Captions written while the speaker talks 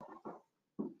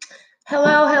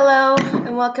Hello,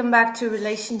 and welcome back to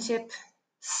Relationship,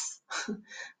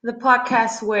 the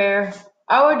podcast where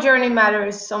our journey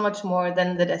matters so much more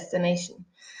than the destination.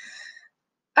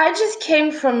 I just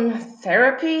came from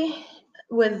therapy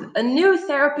with a new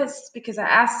therapist because I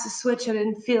asked to switch. I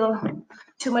didn't feel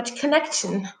too much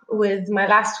connection with my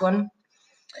last one.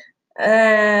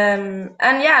 And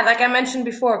yeah, like I mentioned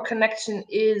before, connection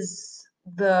is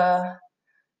the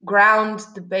ground,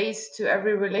 the base to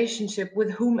every relationship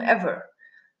with whomever.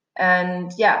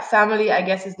 And yeah, family, I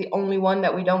guess, is the only one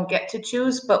that we don't get to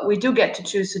choose, but we do get to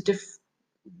choose a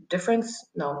difference,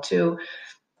 no, to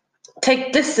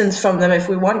take distance from them if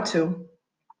we want to.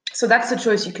 So that's the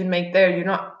choice you can make there. You're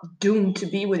not doomed to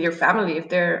be with your family. If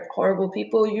they're horrible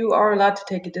people, you are allowed to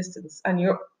take a distance, and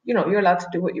you're allowed to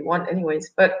do what you want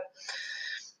anyways. But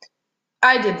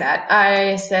I did that.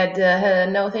 I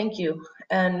said no, thank you,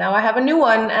 and now I have a new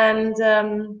one,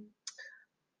 and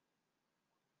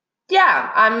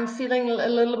yeah, I'm feeling a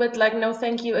little bit like no,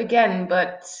 thank you again,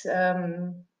 but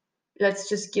let's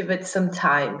just give it some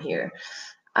time here.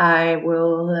 I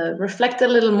will reflect a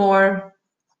little more,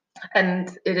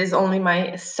 and it is only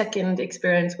my second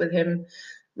experience with him,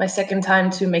 my second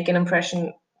time to make an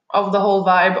impression of the whole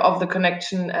vibe of the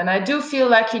connection. And I do feel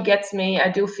like he gets me. I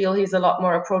do feel he's a lot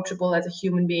more approachable as a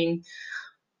human being.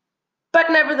 But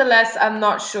nevertheless, I'm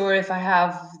not sure if I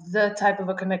have the type of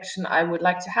a connection I would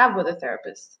like to have with a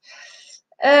therapist.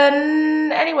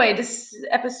 And anyway, this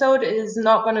episode is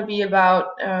not going to be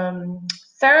about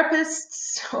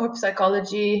therapists or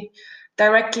psychology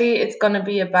directly. It's going to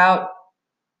be about,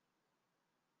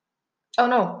 oh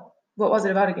no, what was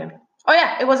it about again? Oh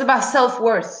yeah, it was about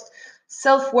self-worth.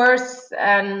 Self-worth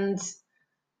and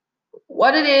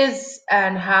what it is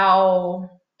and how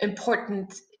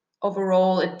important of a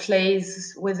role it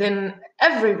plays within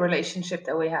every relationship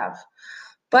that we have.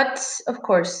 But of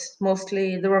course,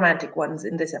 mostly the romantic ones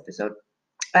in this episode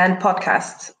and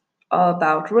podcast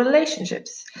about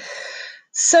relationships.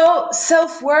 So,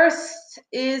 self worth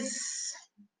is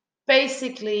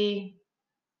basically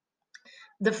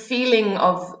the feeling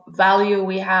of value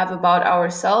we have about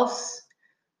ourselves.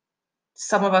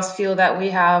 Some of us feel that we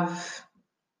have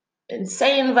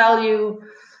insane value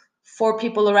for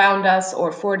people around us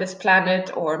or for this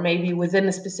planet, or maybe within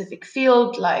a specific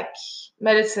field like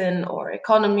medicine or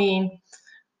economy.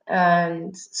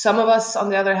 And some of us, on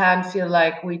the other hand, feel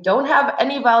like we don't have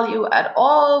any value at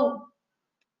all.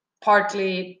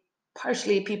 Partially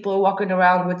people walking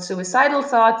around with suicidal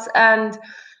thoughts, and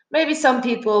maybe some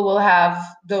people will have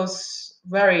those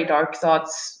very dark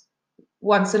thoughts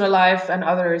once in a life and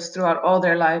others throughout all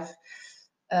their life.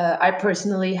 I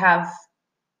personally have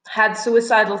had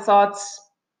suicidal thoughts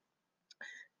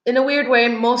in a weird way,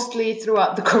 mostly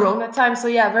throughout the corona time. So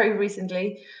yeah, very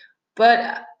recently.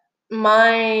 But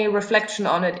my reflection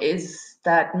on it is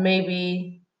that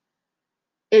maybe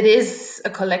it is a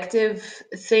collective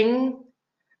thing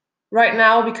right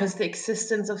now because the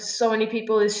existence of so many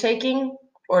people is shaking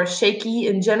or shaky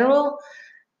in general.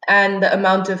 And the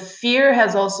amount of fear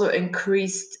has also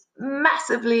increased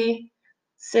massively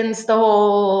since the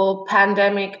whole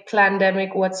pandemic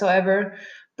whatsoever.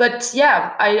 But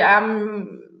yeah, I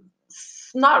am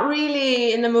not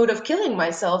really in the mood of killing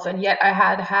myself, and yet I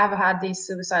have had these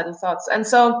suicidal thoughts. And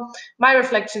so my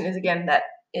reflection is again that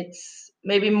it's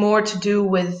maybe more to do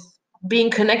with being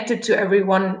connected to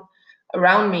everyone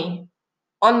around me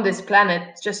on this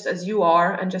planet, just as you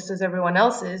are and just as everyone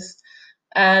else is,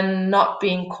 and not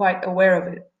being quite aware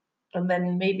of it. And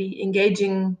then maybe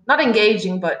not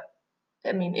engaging, but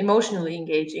I mean, emotionally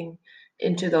engaging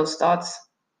into those thoughts.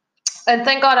 And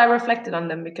thank God I reflected on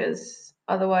them, because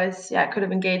otherwise, yeah, I could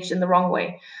have engaged in the wrong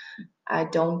way. I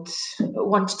don't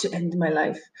want to end my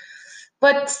life.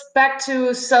 But back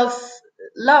to self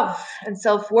love and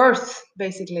self worth,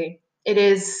 basically. It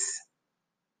is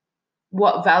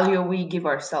what value we give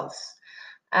ourselves.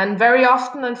 And very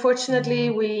often,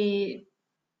 unfortunately, we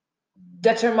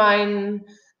determine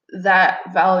that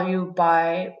value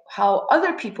by how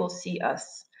other people see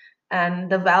us and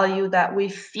the value that we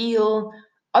feel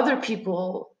other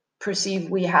people perceive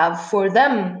we have for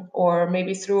them, or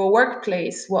maybe through a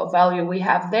workplace, what value we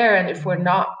have there. And if we're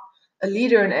not a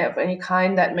leader of any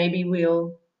kind, that maybe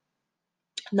we'll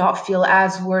not feel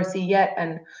as worthy yet,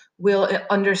 and we'll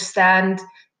understand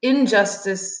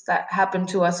injustice that happened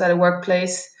to us at a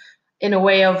workplace in a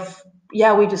way of,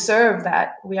 yeah, we deserve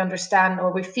that. We understand,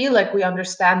 or we feel like we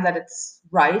understand that it's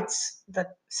right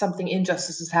that something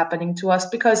injustice is happening to us,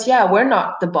 because yeah, we're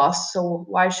not the boss, so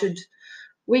why should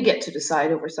we get to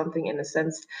decide over something, in a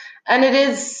sense. And it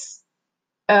is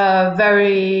a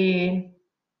very,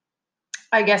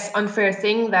 I guess, unfair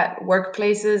thing that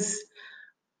workplaces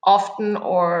often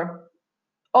or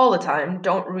all the time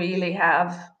don't really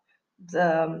have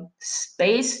the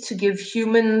space to give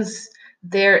humans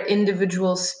their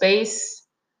individual space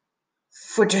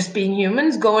for just being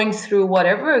humans, going through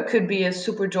whatever. It could be a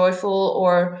super joyful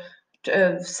or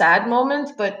a sad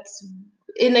moment, but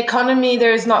in economy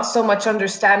there's not so much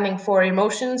understanding for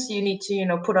emotions. You need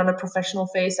to, put on a professional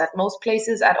face at most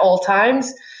places at all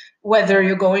times, whether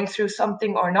you're going through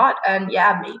something or not. And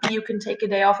yeah, maybe you can take a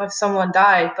day off if someone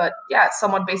died, but yeah,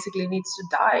 someone basically needs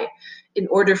to die in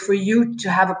order for you to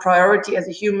have a priority as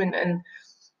a human and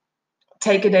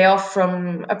take a day off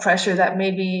from a pressure that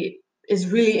maybe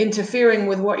is really interfering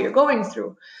with what you're going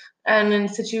through. And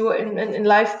in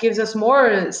life gives us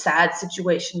more sad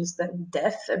situations than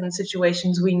death, and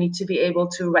situations we need to be able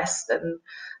to rest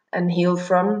and heal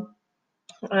from.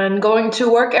 And going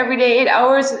to work every day 8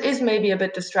 hours is maybe a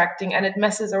bit distracting, and it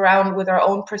messes around with our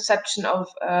own perception of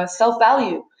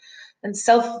self-value and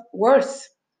self-worth.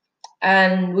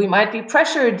 And we might be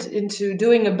pressured into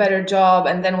doing a better job,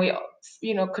 and then we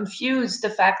confuse the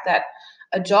fact that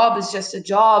a job is just a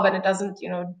job and it doesn't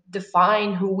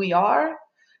define who we are.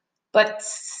 But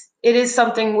it is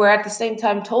something we're at the same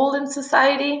time told in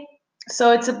society,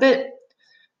 so it's a bit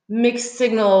mixed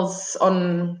signals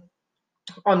on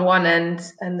one end,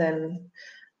 and then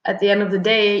at the end of the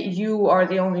day you are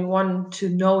the only one to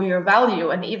know your value.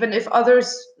 And even if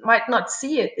others might not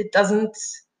see it, it doesn't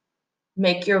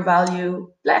make your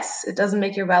value less, it doesn't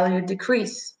make your value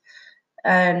decrease.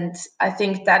 And I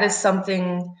think that is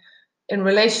something in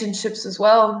relationships as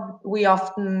well. We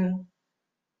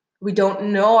don't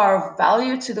know our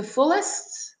value to the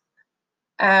fullest,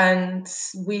 and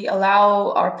we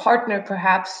allow our partner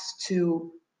perhaps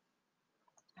to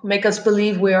make us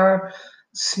believe we are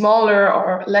smaller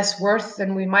or less worth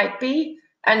than we might be.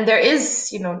 And there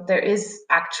is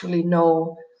actually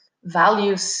no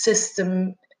value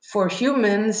system for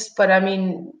humans, but I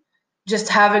mean, just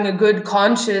having a good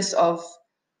conscience of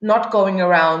not going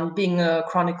around being a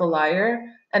chronicle liar.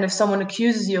 And if someone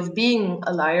accuses you of being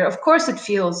a liar, of course it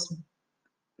feels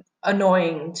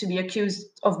annoying to be accused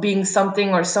of being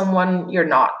something or someone you're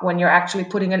not, when you're actually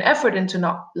putting an effort into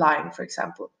not lying, for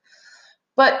example.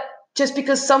 But just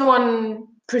because someone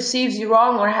perceives you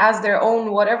wrong or has their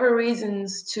own whatever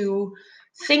reasons to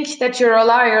think that you're a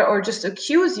liar or just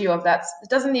accuse you of that, it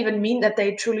doesn't even mean that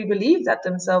they truly believe that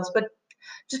themselves. But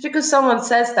just because someone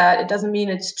says that, it doesn't mean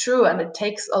it's true. And it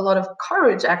takes a lot of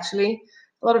courage, actually,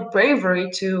 a lot of bravery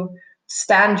to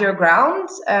stand your ground.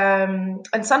 And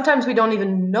sometimes we don't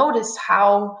even notice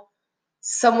how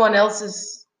someone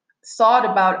else's thought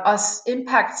about us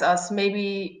impacts us.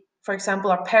 Maybe, for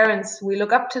example, our parents, we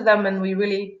look up to them and we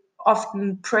really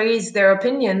often praise their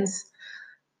opinions,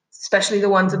 especially the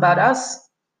ones about us.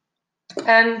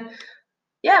 And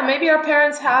yeah, maybe our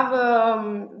parents have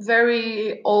a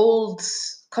very old,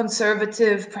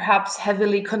 conservative, perhaps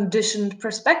heavily conditioned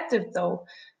perspective, though,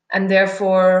 and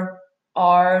therefore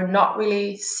are not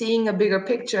really seeing a bigger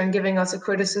picture and giving us a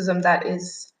criticism that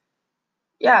is,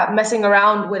 yeah, messing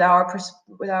around with our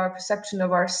perception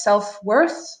of our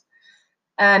self-worth.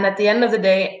 And at the end of the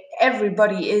day,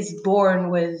 everybody is born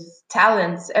with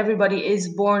talents, everybody is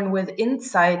born with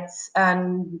insights,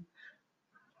 and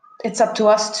it's up to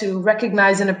us to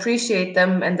recognize and appreciate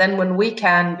them. And then when we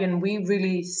can, we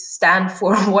really stand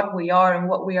for what we are and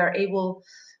what we are able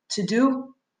to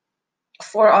do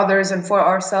for others and for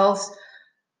ourselves.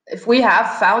 If we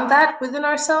have found that within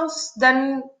ourselves,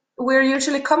 then we're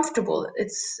usually comfortable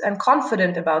and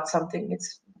confident about something.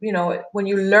 It's, when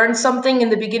you learn something in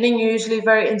the beginning, you're usually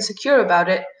very insecure about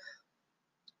it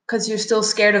because you're still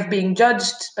scared of being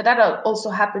judged. But that also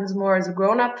happens more as a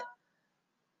grown-up.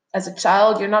 As a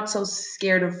child, you're not so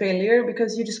scared of failure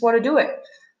because you just want to do it.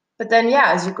 But then,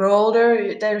 yeah, as you grow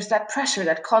older, there's that pressure,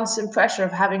 that constant pressure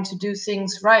of having to do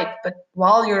things right. But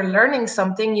while you're learning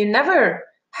something, you never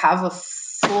have a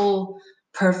full,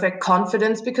 perfect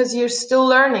confidence because you're still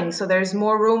learning. So there's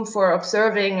more room for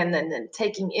observing and then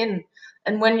taking in.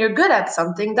 And when you're good at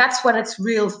something, that's when it's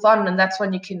real fun. And that's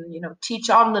when you can, teach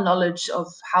on the knowledge of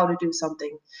how to do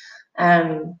something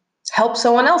and help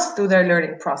someone else through their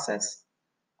learning process.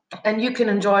 And you can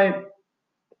enjoy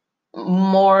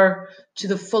more to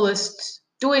the fullest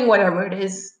doing whatever it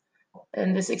is,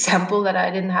 in this example that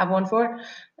I didn't have one for,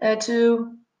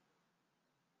 to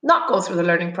not go through the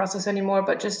learning process anymore,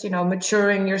 but just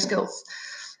maturing your skills.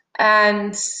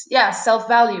 And yeah,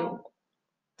 self-value,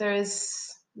 there's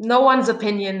no one's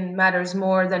opinion matters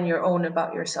more than your own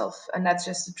about yourself, and that's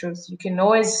just the truth. You can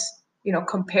always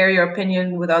compare your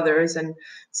opinion with others and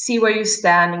see where you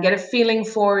stand and get a feeling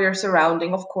for your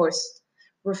surrounding. Of course,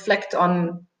 reflect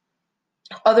on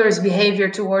others' behavior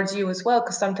towards you as well,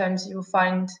 because sometimes you'll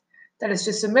find that it's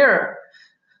just a mirror.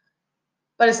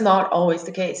 But it's not always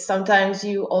the case. Sometimes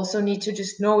you also need to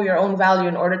just know your own value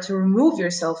in order to remove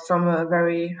yourself from a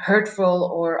very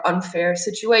hurtful or unfair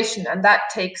situation. And that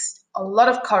takes a lot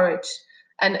of courage.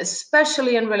 And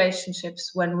especially in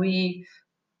relationships, when we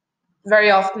very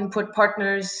often put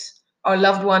partners or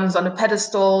loved ones on a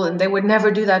pedestal and they would never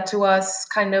do that to us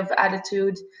kind of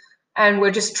attitude. And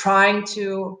we're just trying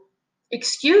to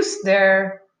excuse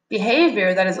their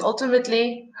behavior that is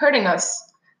ultimately hurting us,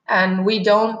 and we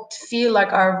don't feel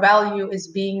like our value is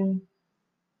being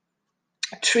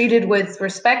treated with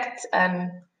respect.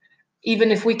 And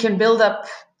even if we can build up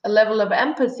a level of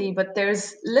empathy, but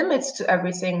there's limits to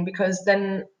everything, because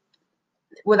then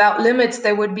without limits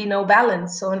there would be no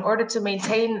balance. So in order to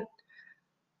maintain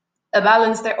a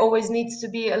balance, there always needs to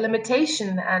be a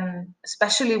limitation, and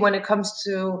especially when it comes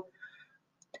to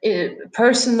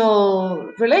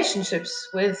personal relationships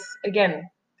with, again,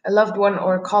 a loved one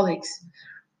or colleagues.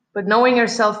 But knowing your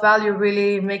self value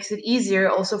really makes it easier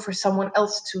also for someone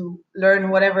else to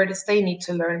learn whatever it is they need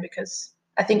to learn, because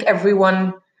I think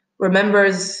everyone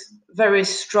remembers very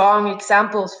strong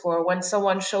examples for when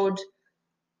someone showed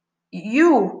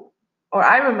you, or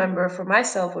I remember for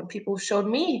myself when people showed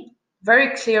me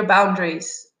very clear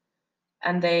boundaries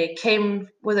and they came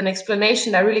with an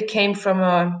explanation that really came from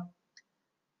a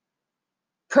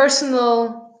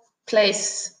personal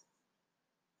place,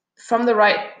 from the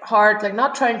right heart, like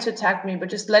not trying to attack me, but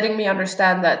just letting me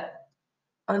understand that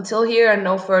until here and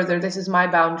no further, this is my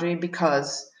boundary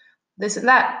because this and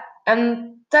that.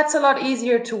 And that's a lot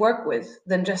easier to work with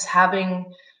than just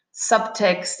having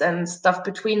subtext and stuff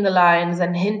between the lines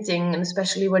and hinting. And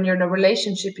especially when you're in a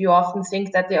relationship, you often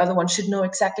think that the other one should know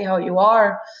exactly how you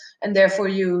are. And therefore,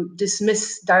 you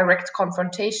dismiss direct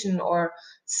confrontation or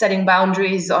setting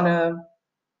boundaries on a,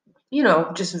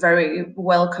 just very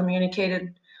well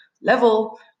communicated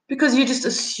level, because you just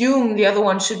assume the other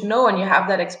one should know, and you have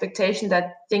that expectation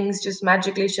that things just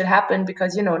magically should happen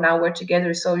because now we're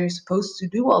together, so you're supposed to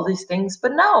do all these things.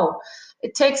 But no,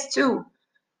 it takes two.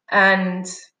 And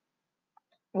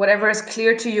whatever is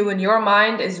clear to you in your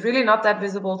mind is really not that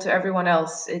visible to everyone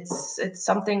else. It's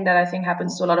something that I think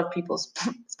happens to a lot of people,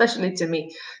 especially to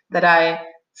me, that I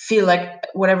feel like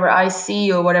whatever I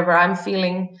see or whatever I'm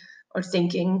feeling or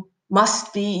thinking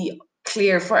must be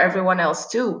clear for everyone else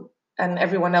too, and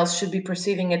everyone else should be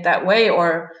perceiving it that way,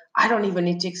 or I don't even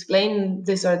need to explain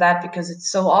this or that because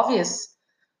it's so obvious.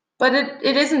 But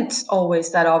it isn't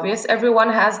always that obvious.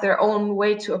 Everyone has their own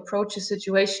way to approach a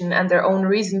situation and their own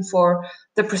reason for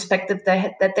the perspective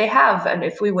that they have. And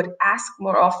if we would ask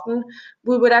more often,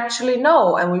 we would actually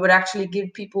know, and we would actually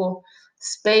give people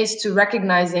space to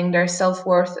recognizing their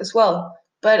self-worth as well.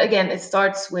 But again, it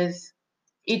starts with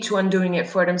each one doing it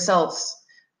for themselves,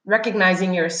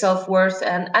 recognizing your self-worth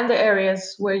and the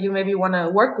areas where you maybe want to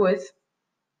work with,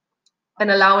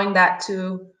 and allowing that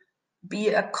to be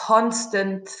a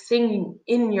constant thing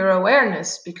in your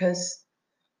awareness, because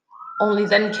only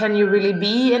then can you really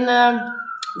be in a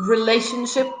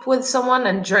relationship with someone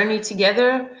and journey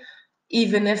together,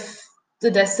 even if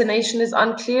the destination is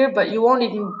unclear. But you won't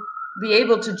even be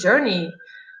able to journey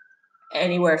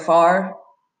anywhere far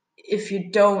if you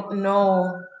don't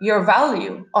know your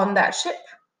value on that ship.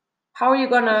 How are you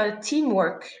going to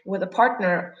teamwork with a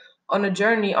partner on a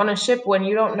journey on a ship when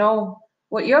you don't know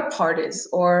what your part is,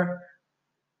 or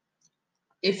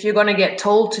if you're going to get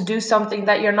told to do something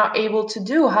that you're not able to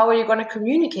do? How are you going to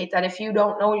communicate that if you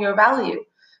don't know your value?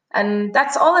 And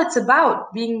that's all it's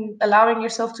about, being allowing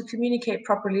yourself to communicate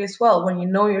properly as well. When you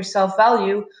know your self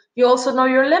value, you also know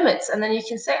your limits, and then you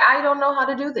can say, I don't know how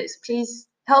to do this, please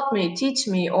help me, teach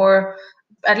me, or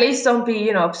at least don't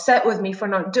be upset with me for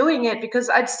not doing it, because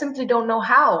I simply don't know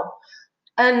how.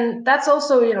 And that's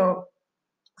also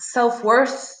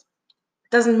self-worth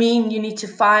doesn't mean you need to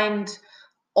find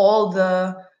all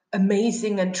the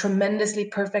amazing and tremendously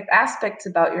perfect aspects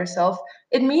about yourself.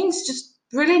 It means just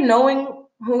really knowing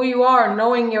who you are,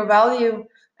 knowing your value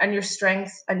and your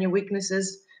strengths and your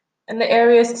weaknesses and the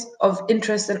areas of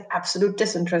interest and absolute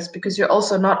disinterest, because you're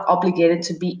also not obligated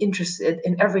to be interested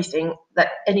in everything that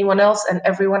anyone else and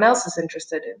everyone else is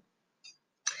interested in.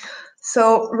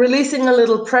 So releasing a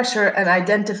little pressure and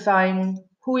identifying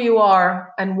who you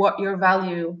are and what your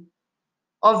value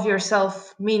of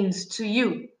yourself means to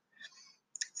you.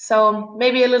 So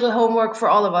maybe a little homework for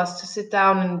all of us to sit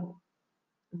down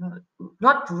and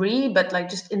not but like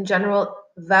just in general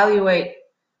evaluate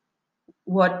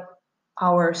what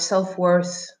our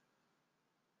self-worth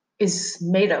is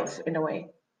made of, in a way.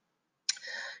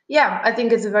 Yeah, I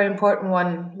think it's a very important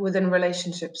one within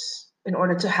relationships in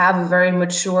order to have a very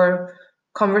mature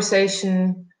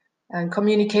conversation and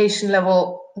communication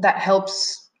level that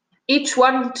helps each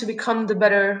one to become the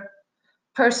better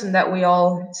person that we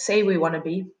all say we want to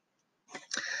be.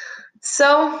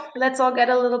 So let's all get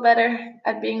a little better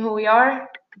at being who we are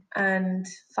and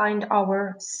find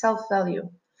our self-value.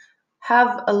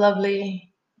 Have a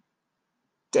lovely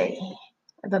day.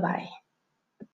 Bye-bye.